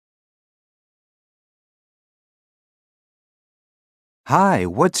Hi,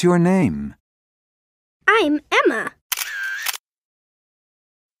 what's your name? I'm Emma.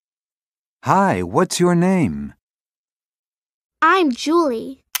 Hi, what's your name? I'm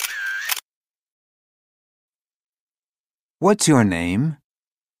Julie. What's your name?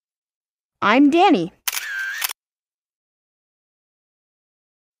 I'm Danny.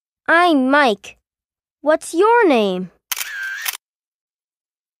 I'm Mike. What's your name?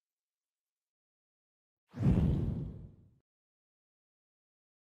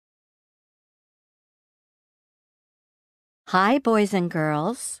 Hi, boys and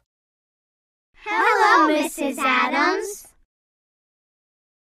girls. Hello, Mrs. Adams.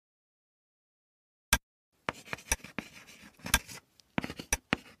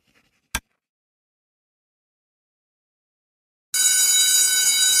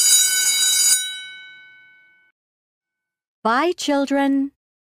 Bye, children.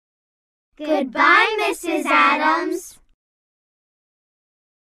 Goodbye, Mrs. Adams.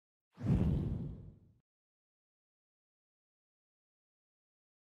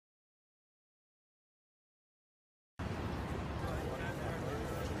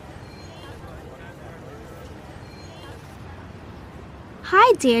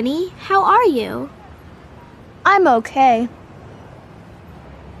 Hi, Danny. How are you? I'm okay.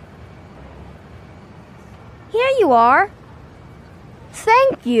 Here you are.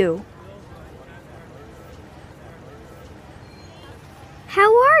 Thank you.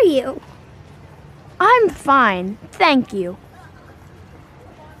 How are you? I'm fine, thank you.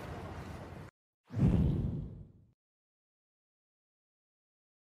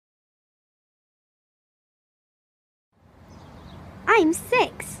 I'm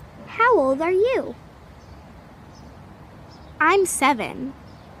 6. How old are you? I'm 7.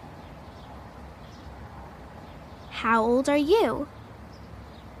 How old are you?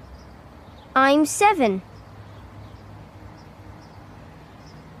 I'm 7.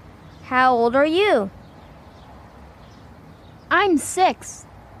 How old are you? I'm 6.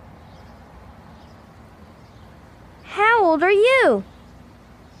 How old are you?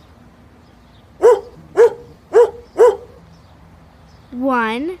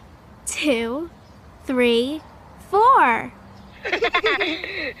 One, 2, 3, 4.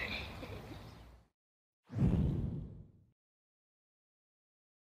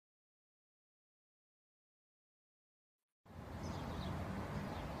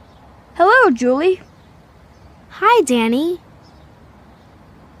 Hello, Julie. Hi, Danny.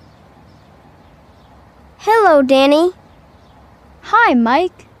 Hello, Danny. Hi,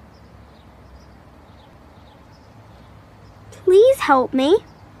 Mike. Please help me.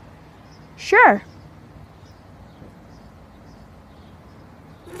 Sure.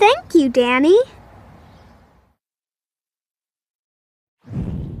 Thank you, Danny.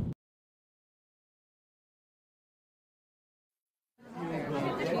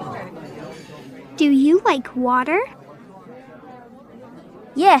 Do you like water?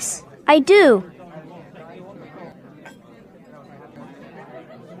 Yes, I do.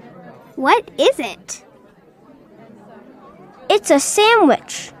 What is it? It's a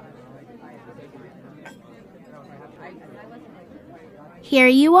sandwich. Here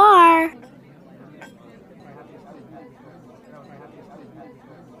you are.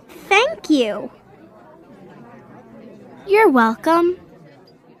 Thank you. You're welcome.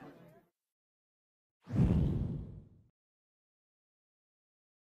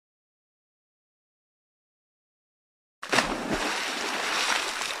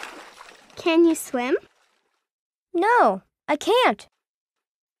 Can you swim? No, I can't.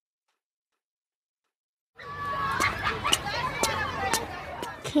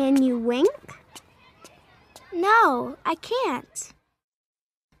 Can you wink? No, I can't.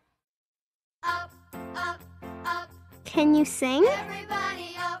 Up, up, up. Can you sing?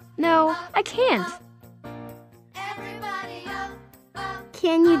 Everybody up. No, I can't. Everybody up, up.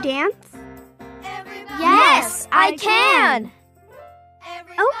 Can you dance? Everybody Yes, I can.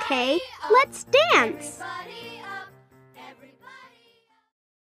 Everybody Okay, up. let's dance. Everybody up. Everybody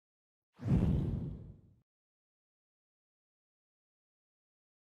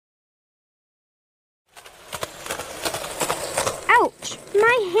Ouch,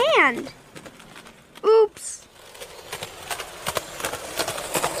 my hand. Oops.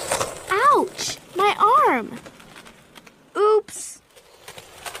 Ouch, my arm. Oops.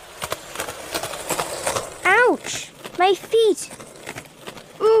 Ouch, my feet.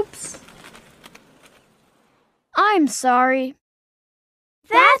 Oops. I'm sorry.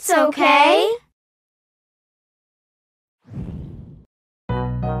 That's okay.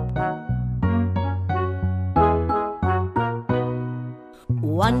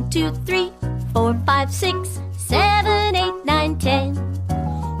 One, two, three, 4, 5, 6, 7, 8, 9. 9, 10.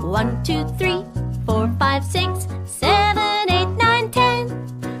 1, 2, 3, 4, 5, 6, 7, 8, 9,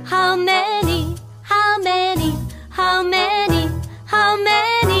 10. How many? How many? How many? How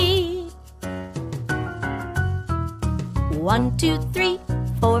many? 1, 2, 3,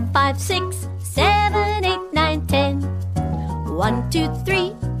 4, 5, 6, 7, 8, 9, 10. 1, 2,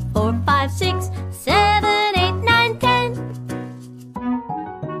 3, 4, 5, 6, 7, 8, 9, 10.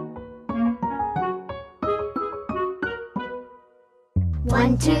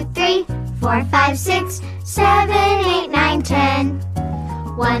 1, 2, 3, 4, 5, 6, 7, 8, 9, 10.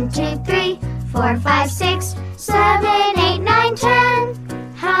 1, 2, 3, 4, 5, 6, 7, 8, 9,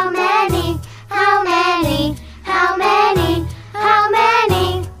 10. How many? How many? How many? How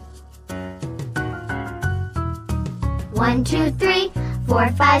many? 1, 2, 3, 4,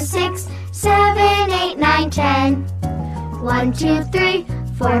 5, 6, 7, 8, 9, 10. 1, 2, 3,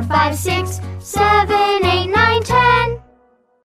 4, 5, 6, 7,